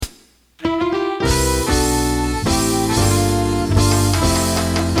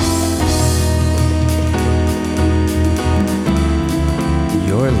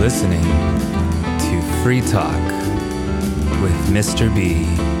Talk with Mr. B.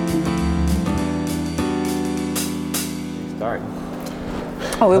 Start.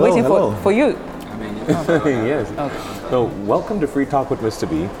 Oh, we're waiting hello. for you. Yes. Okay. So, welcome to Free Talk with Mr.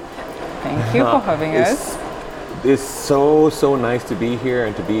 B. Thank you for having us. It's so nice to be here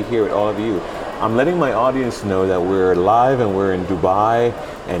and to be here with all of you. I'm letting my audience know that we're live and we're in Dubai,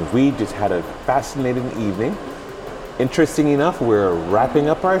 and we just had a fascinating evening. Interesting enough, we're wrapping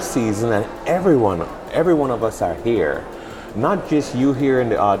up our season, and every one of us are here. Not just you here in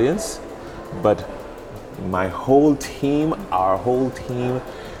the audience, but my whole team, our whole team,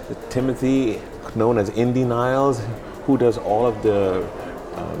 Timothy, known as Indy Niles, who does all of the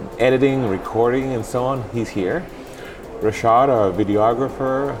editing, recording, and so on, he's here. Rashad, our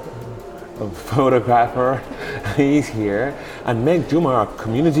videographer, photographer, he's here. And Meg Juma, our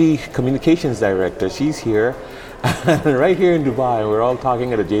communications director, she's here. Right here in Dubai, we're all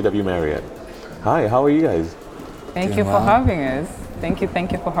talking at a JW Marriott. Hi, how are you guys? Thank you for having us. Thank you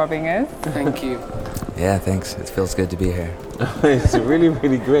for having us. Thank you. Yeah, thanks. It feels good to be here. It's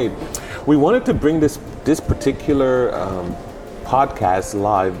really great. We wanted to bring this particular podcast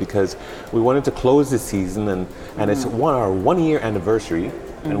live because we wanted to close this season, and it's our 1 year anniversary,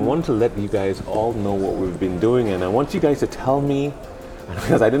 and wanted to let you guys all know what we've been doing. And I want you guys to tell me,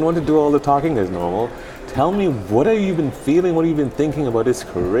 because I didn't want to do all the talking as normal, tell me, what have you been feeling, what have you been thinking about this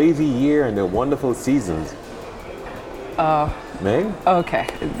crazy year and the wonderful seasons? Meg? Okay,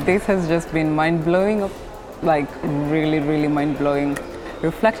 this has just been mind-blowing, like really mind-blowing.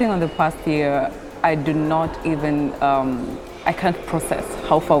 Reflecting on the past year, I do not even, I can't process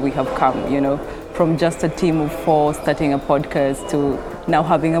how far we have come, from just a team of 4 starting a podcast to now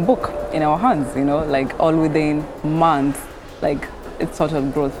having a book in our hands, like all within months, like it's sort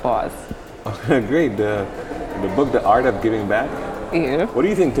of growth for us. Great. The book, The Art of Giving Back. Yeah. What do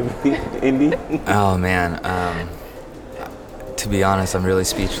you think, Timothy? Indy? Oh man, to be honest, I'm really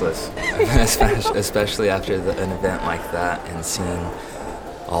speechless, especially after an event like that and seeing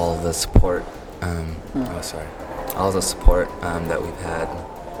all the support. All the support that we've had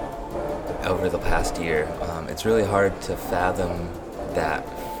over the past year. It's really hard to fathom that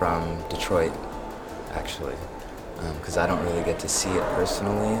from Detroit, actually. Because I don't really get to see it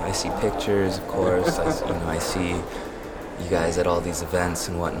personally. I see pictures, of course. I see you guys at all these events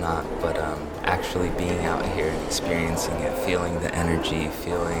and whatnot. But actually being out here and experiencing it, feeling the energy,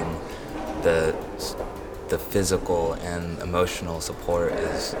 feeling the physical and emotional support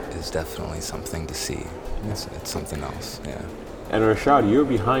is definitely something to see. It's something else. Yeah. And Rashad, you're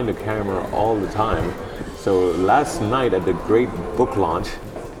behind the camera all the time. So last night at the great book launch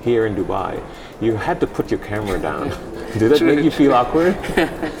here in Dubai, you had to put your camera down. Did that make you feel awkward?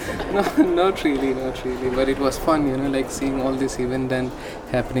 No, not really. But it was fun, like seeing all this event and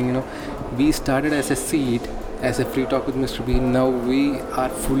happening. We started as a seed, as a Free Talk with Mr. B. Now we are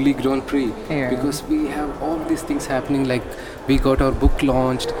fully grown tree because we have all these things happening. Like we got our book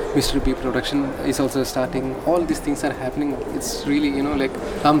launched, Mr. B production is also starting. All these things are happening. It's really, like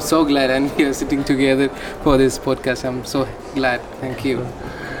I'm so glad, and we are sitting together for this podcast. I'm so glad. Thank you.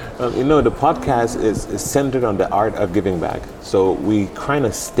 The podcast is centered on the art of giving back. So we kind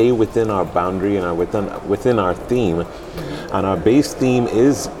of stay within our boundary and within our theme. And our base theme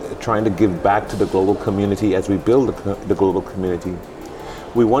is trying to give back to the global community as we build the global community.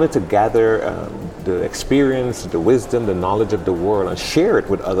 We wanted to gather the experience, the wisdom, the knowledge of the world and share it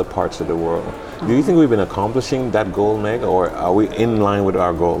with other parts of the world. Do you think we've been accomplishing that goal, Meg, or are we in line with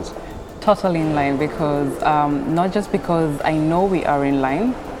our goals? Totally in line, because not just because I know we are in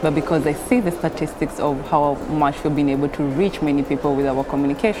line, but because I see the statistics of how much we've been able to reach many people with our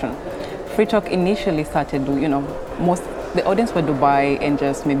communication. Free Talk initially started, the audience were Dubai and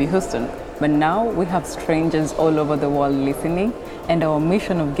just maybe Houston, but now we have strangers all over the world listening, and our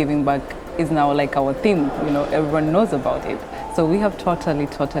mission of giving back is now like our theme. Everyone knows about it. So we have totally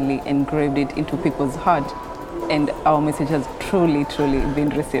engraved it into people's heart, and our message has truly been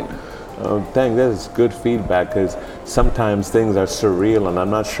received. Thanks. That's good feedback, because sometimes things are surreal and I'm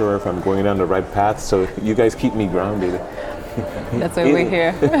not sure if I'm going down the right path, so you guys keep me grounded. That's why we're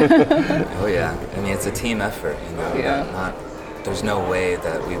here. Oh yeah, it's a team effort. There's no way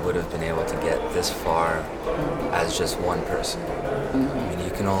that we would have been able to get this far as just one person.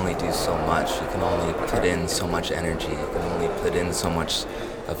 You can only do so much. You can only put in so much energy. You can only put in so much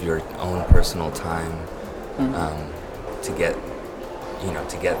of your own personal time to get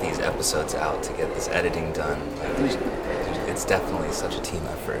these episodes out, to get this editing done. It's definitely such a team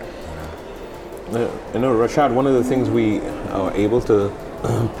effort. Rashad, one of the things we are able to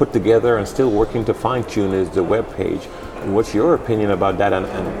put together and still working to fine tune is the web page. What's your opinion about that?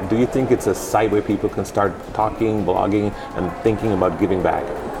 And do you think it's a site where people can start talking, blogging, and thinking about giving back?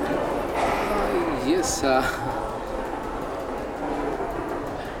 Yes.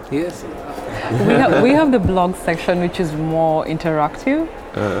 Yes. We have the blog section, which is more interactive,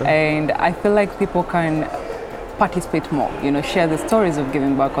 and I feel like people can participate more. Share the stories of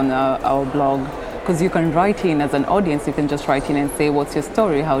giving back on our blog, because you can write in as an audience. You can just write in and say, "What's your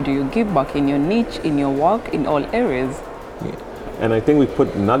story? How do you give back in your niche, in your work, in all areas?" Yeah. And I think we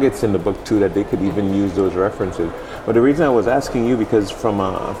put nuggets in the book too that they could even use those references. But the reason I was asking you, because from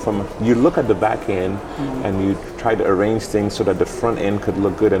you look at the back end and you try to arrange things so that the front end could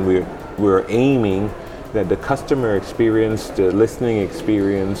look good, and we're aiming that the customer experience, the listening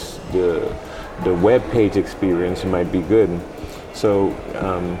experience, the web page experience might be good. So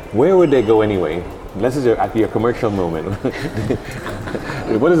where would they go anyway? This is at your commercial moment.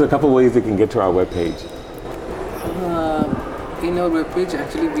 What is a couple ways they can get to our web page? In our webpage,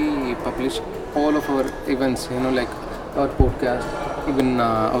 actually, we publish all of our events, like our podcast, even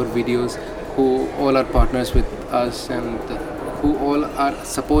our videos, who all are partners with us and who all are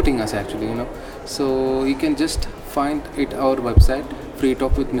supporting us, actually, So you can just find it our website,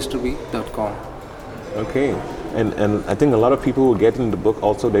 freetalkwithmrb.com. Okay. And I think a lot of people will get in the book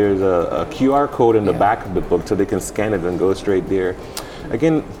also. There's a QR code in the back of the book so they can scan it and go straight there.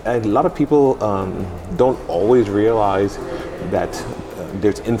 Again, a lot of people don't always realize that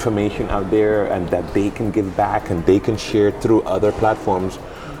there's information out there and that they can give back and they can share through other platforms.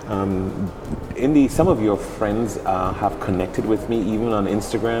 Indy, some of your friends have connected with me even on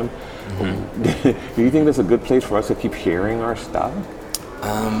Instagram. Do you think that's a good place for us to keep sharing our stuff?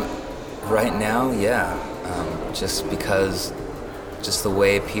 Right now, yeah. Just because the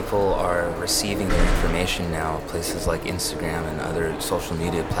way people are receiving their information now, places like Instagram and other social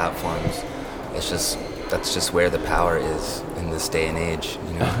media platforms, that's just where the power is in this day and age,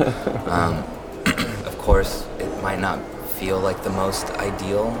 Of course, it might not feel like the most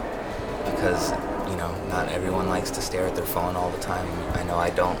ideal because, not everyone likes to stare at their phone all the time. I know I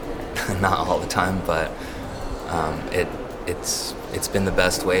don't, not all the time, but it's been the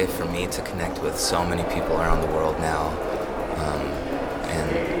best way for me to connect with so many people around the world now,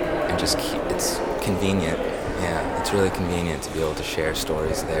 and just it's convenient. Yeah, it's really convenient to be able to share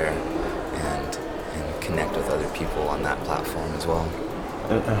stories there and connect with other people on that platform as well.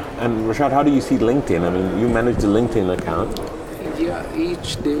 And Rashad, how do you see LinkedIn? I mean, you manage the LinkedIn account. Yeah,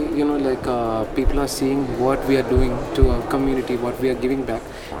 each day, people are seeing what we are doing to our community, what we are giving back,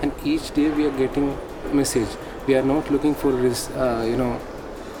 and each day we are getting message. We are not looking for this,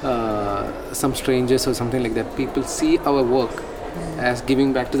 some strangers or something like that. People see our work as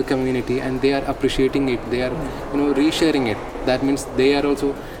giving back to the community, and they are appreciating it. They are, resharing it. That means they are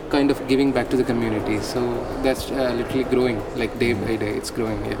also kind of giving back to the community. So that's literally growing, like day by day. It's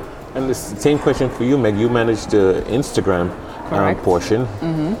growing. Yeah. And the same question for you, Meg. You manage the Instagram portion.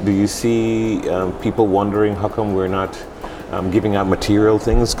 Do you see people wondering how come we're not giving out material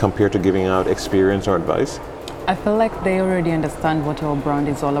things compared to giving out experience or advice? I feel like they already understand what our brand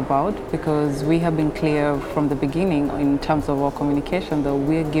is all about, because we have been clear from the beginning in terms of our communication that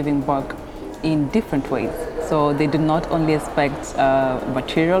we're giving back in different ways. So they do not only expect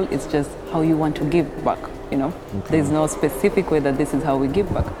material, it's just how you want to give back, Okay. There's no specific way that this is how we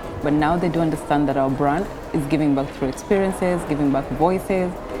give back. But now they do understand that our brand is giving back through experiences, giving back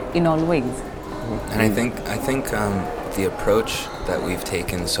voices in all ways. And I think the approach that we've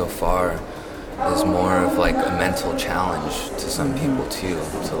taken so far is more of like a mental challenge to some people too,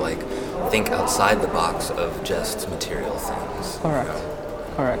 to like think outside the box of just material things. Correct.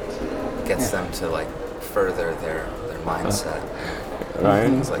 Correct. Gets them to like further their mindset. Right.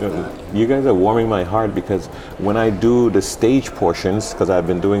 Things like that. You guys are warming my heart, because when I do the stage portions, because I've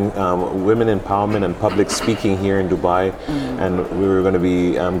been doing women empowerment and public speaking here in Dubai, and we were going to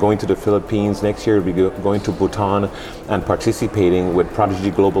be going to the Philippines next year. We'll be going to Bhutan and participating with Prodigy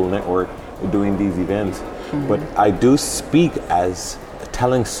Global Network doing these events. But I do speak as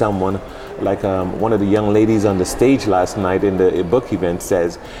telling someone, like one of the young ladies on the stage last night in the book event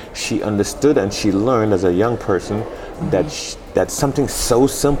says, she understood and she learned as a young person that something so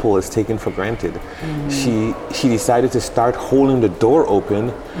simple is taken for granted. She decided to start holding the door open,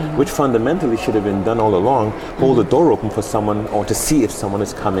 which fundamentally should have been done all along. Hold the door open for someone, or to see if someone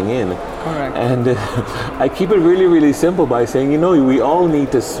is coming in. Correct. And I keep it really, really simple by saying, we all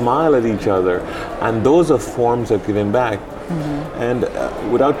need to smile at each other, and those are forms of giving back. And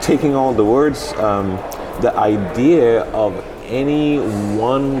without taking all the words, the idea of any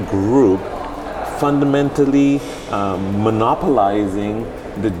one group fundamentally monopolizing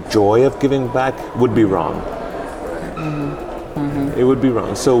the joy of giving back would be wrong. It would be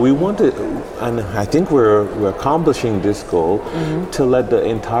wrong. So we want to, and I think we're accomplishing this goal to let the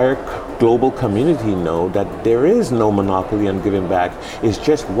entire global community know that there is no monopoly on giving back. It's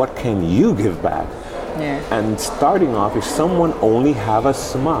just what can you give back? Yeah. And starting off, if someone only have a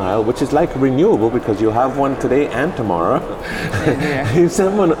smile, which is like renewable because you'll have one today and tomorrow. Yeah. If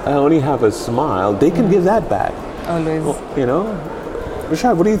someone only have a smile, they can give that back. Always. You know,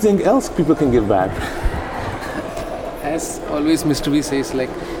 Rashad, what do you think else people can give back? As always, Mr. B says, like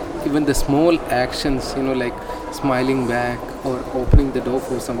even the small actions, like smiling back or opening the door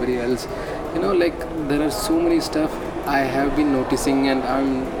for somebody else, like there are so many stuff I have been noticing and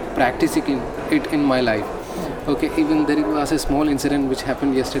I'm practicing it in my life. Okay, even there was a small incident which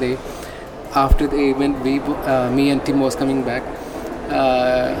happened yesterday. After the event, me and Tim was coming back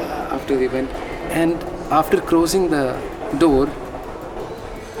after the event, and after crossing the door,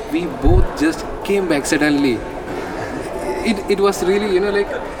 we both just came back suddenly. It was really, like,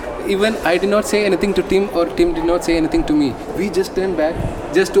 even I did not say anything to Tim or Tim did not say anything to me. We just turned back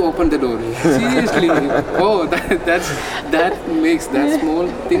just to open the door. Seriously. Oh, that small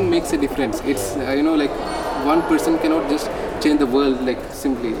thing makes a difference. It's, like one person cannot just change the world like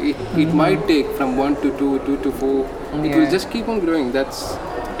simply. It might take from 1 to 2, 2 to 4. It will just keep on growing. I'm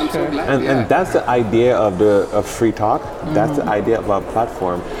so glad. And that's the idea of Free Talk. That's the idea of our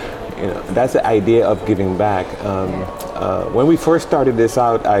platform. That's the idea of giving back. When we first started this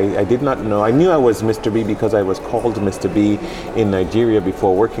out, I did not know. I knew I was Mr. B because I was called Mr. B in Nigeria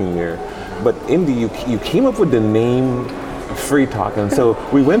before working there. But Indy, you came up with the name Free Talk, and so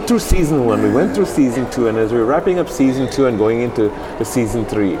we went through season 1, we went through season 2, and as we're wrapping up season 2 and going into the season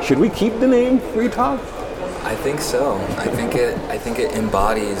 3, should we keep the name Free Talk? I think so. I think it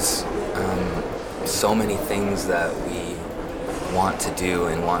embodies so many things that we want to do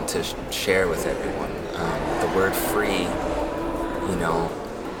and want to share with everyone. The word free,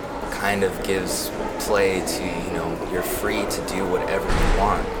 kind of gives play to, you're free to do whatever you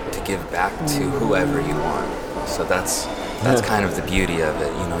want, to give back to whoever you want. So that's kind of the beauty of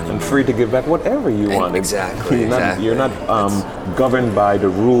it, And free to give back whatever you want. Exactly. You're not governed by the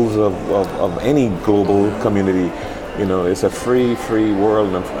rules of any global community. It's a free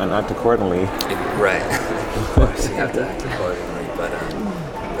world and act accordingly. Right. Of course, you have to act accordingly. But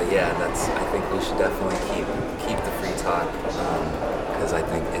yeah, I think we should definitely keep the Free Talk because I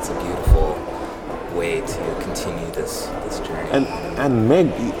think it's a beautiful way to continue this journey. And Meg,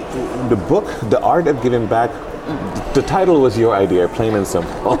 the book, The Art of Giving Back, the title was your idea, plain and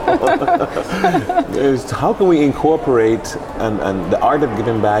simple. How can we incorporate and the art of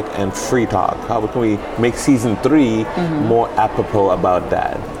giving back and Free Talk? How can we make season 3 more apropos about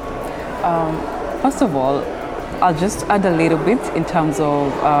that? First of all, I'll just add a little bit in terms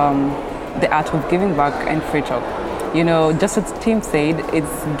of the art of giving back and Free Talk. Just as Tim said,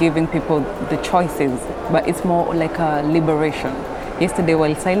 it's giving people the choices, but it's more like a liberation. Yesterday,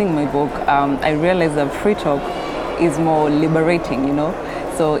 while signing my book, I realized that Free Talk is more liberating,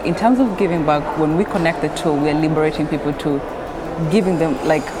 So in terms of giving back, when we connect the two, we are liberating people to giving them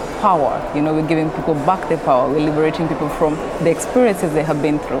like power. We're giving people back their power. We're liberating people from the experiences they have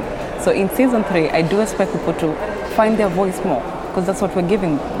been through. So in season 3, I do expect people to find their voice more, because that's what we're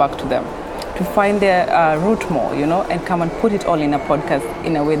giving back to them. To find their root more, and come and put it all in a podcast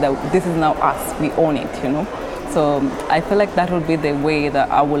in a way that this is now us, we own it, So I feel like that will be the way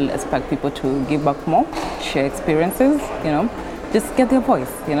that I will expect people to give back more, share experiences, just get their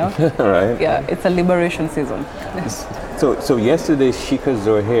voice, Right. Yeah, it's a liberation season. So yesterday, Shika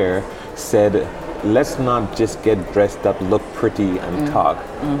Zohair said, let's not just get dressed up, look pretty, and talk.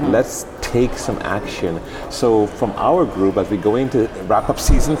 Let's take some action. So from our group, as we go into wrap up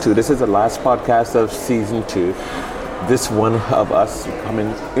season 2, this is the last podcast of season 2. This one of us coming,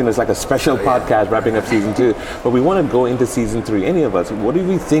 it's like a special podcast wrapping up season 2. But we want to go into season 3. Any of us, what do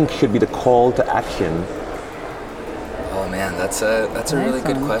we think should be the call to action? Oh man, that's a really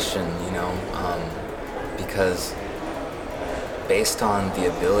good question. Because based on the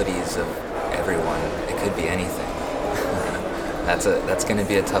abilities of everyone, it could be anything. That's going to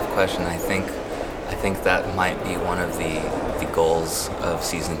be a tough question. I think that might be one of the goals of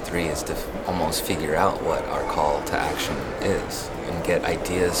season 3 is to almost figure out what our call to action is and get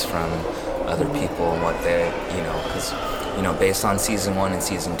ideas from other people and what they're, because based on season 1 and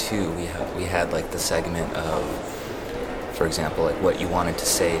season 2, we had like the segment of, for example, like what you wanted to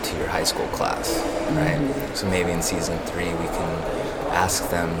say to your high school class, right? So maybe in season 3 we can ask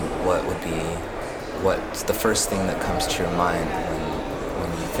them what's the first thing that comes to your mind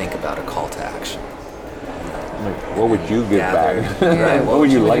when you think about a call to action. What would you give back? Right. What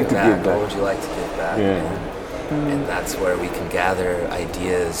would you like to give back? What would you like to give back? Yeah. and that's where we can gather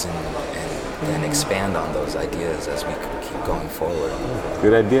ideas and then expand on those ideas as we keep going forward.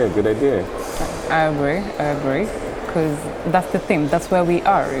 Good idea, good idea. I agree. Because that's the theme. That's where we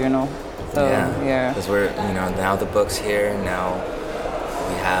are, you know. So, yeah. Because we're, now the book's here. Now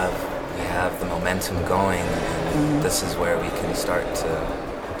we have the momentum going, and this is where we can start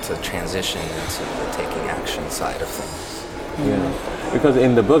to transition into the taking action side of things. Yeah, because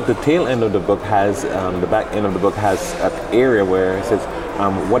in the book, the tail end of the book has, the back end of the book has an area where it says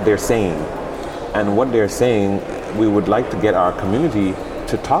what they're saying. And what they're saying, we would like to get our community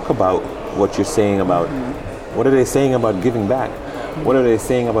to talk about what you're saying about. What are they saying about giving back? What are they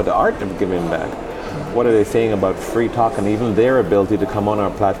saying about the art of giving back? What are they saying about free talk and even their ability to come on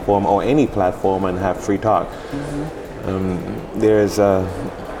our platform or any platform and have free talk? There's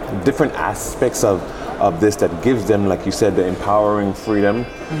different aspects of this that gives them, like you said, the empowering freedom.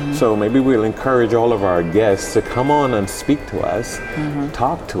 So maybe we'll encourage all of our guests to come on and speak to us,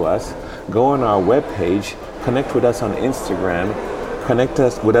 talk to us, go on our webpage, connect with us on Instagram, connect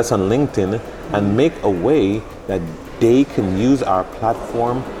us with us on LinkedIn, and make a way that they can use our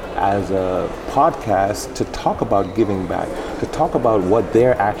platform as a podcast to talk about giving back, to talk about what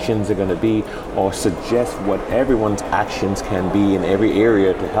their actions are going to be, or suggest what everyone's actions can be in every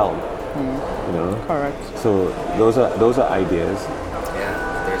area to help. You know? Correct. So those are ideas.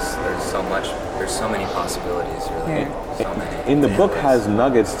 Yeah, there's so much. There's so many possibilities, really. Yeah. So many. In the book has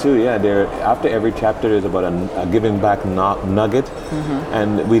nuggets too. Yeah, there after every chapter there's about a giving back nugget,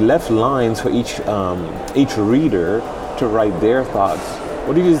 and we left lines for each reader to write their thoughts.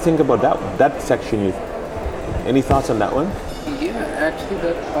 What do you think about that section? Any thoughts on that one? Yeah, actually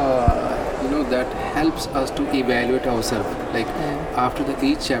that helps us to evaluate ourselves. Like after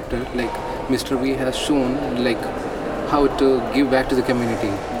each chapter, like Mr. V has shown like how to give back to the community.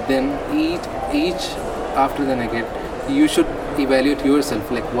 Then each after the nugget, you should evaluate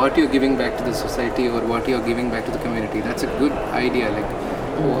yourself, like what you're giving back to the society or what you're giving back to the community. That's a good idea. Like,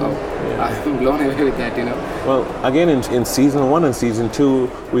 wow, I'm blown away with that. Well, again, in season 1 and season 2,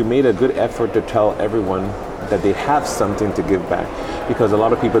 we made a good effort to tell everyone that they have something to give back, because a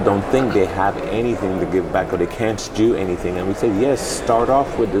lot of people don't think they have anything to give back or they can't do anything. And we said, yes, start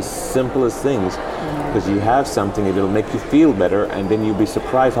off with the simplest things, because you have something, it'll make you feel better, and then you'll be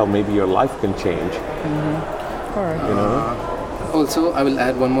surprised how maybe your life can change. Correct. Also, I will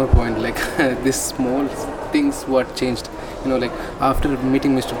add one more point, like this small things what changed, like after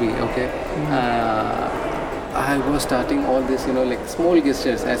meeting Mr. B, okay, I was starting all this, like small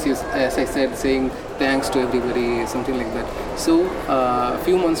gestures, as I said, saying thanks to everybody, something like that. So a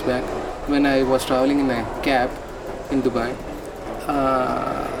few months back, when I was traveling in a cab in Dubai,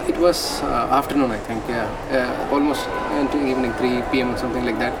 it was afternoon, I think, almost into evening, 3 p.m. or something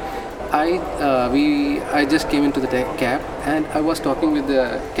like that. I just came into the cab and I was talking with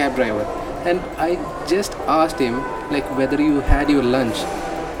the cab driver, and I just asked him like whether you had your lunch.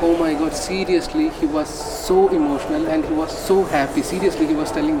 Oh my God, seriously, he was so emotional and he was so happy. Seriously, he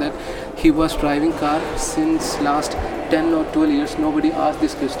was telling that he was driving car since last 10 or 12 years. Nobody asked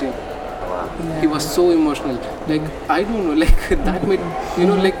this question. Yeah. He was so emotional. Like, I don't know, like that made,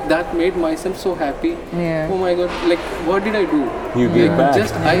 that made myself so happy. Yeah. Oh my God, like what did I do? You gave back.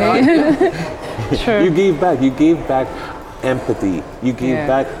 Just I asked him. Sure. You gave back empathy. You gave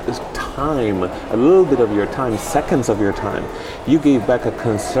back time, a little bit of your time, seconds of your time. You gave back a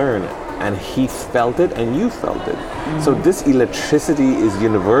concern, and he felt it and you felt it. So this electricity is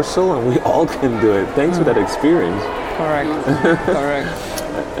universal and we all can do it. Thanks for that experience. Correct.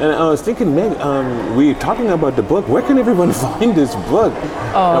 And I was thinking, Meg, we're talking about the book. Where can everyone find this book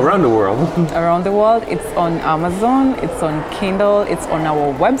around the world? Around the world, it's on Amazon, it's on Kindle, it's on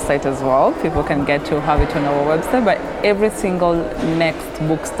our website as well. People can get to have it on our website, but every single next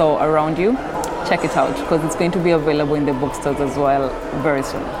bookstore around you, check it out, because it's going to be available in the bookstores as well very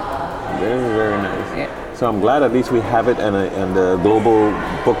soon. Very, very nice. Yeah. So I'm glad at least we have it in the global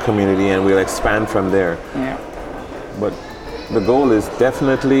book community, and we'll expand from there. Yeah. But the goal is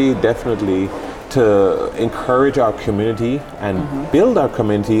definitely to encourage our community and build our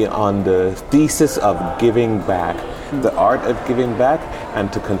community on the thesis of giving back, the art of giving back,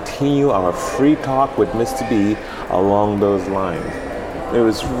 and to continue our free talk with Mr. B along those lines. It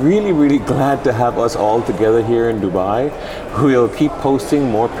was really, really glad to have us all together here in Dubai. We'll keep posting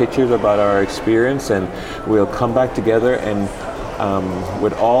more pictures about our experience, and we'll come back together, and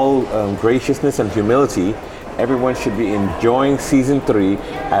with all graciousness and humility, everyone should be enjoying season 3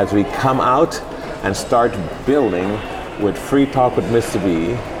 as we come out and start building with Free Talk with Mr.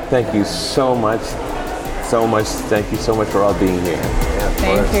 B. Thank you so much. Thank you so much for all being here.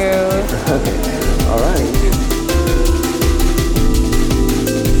 Thank you. All right. Thank you.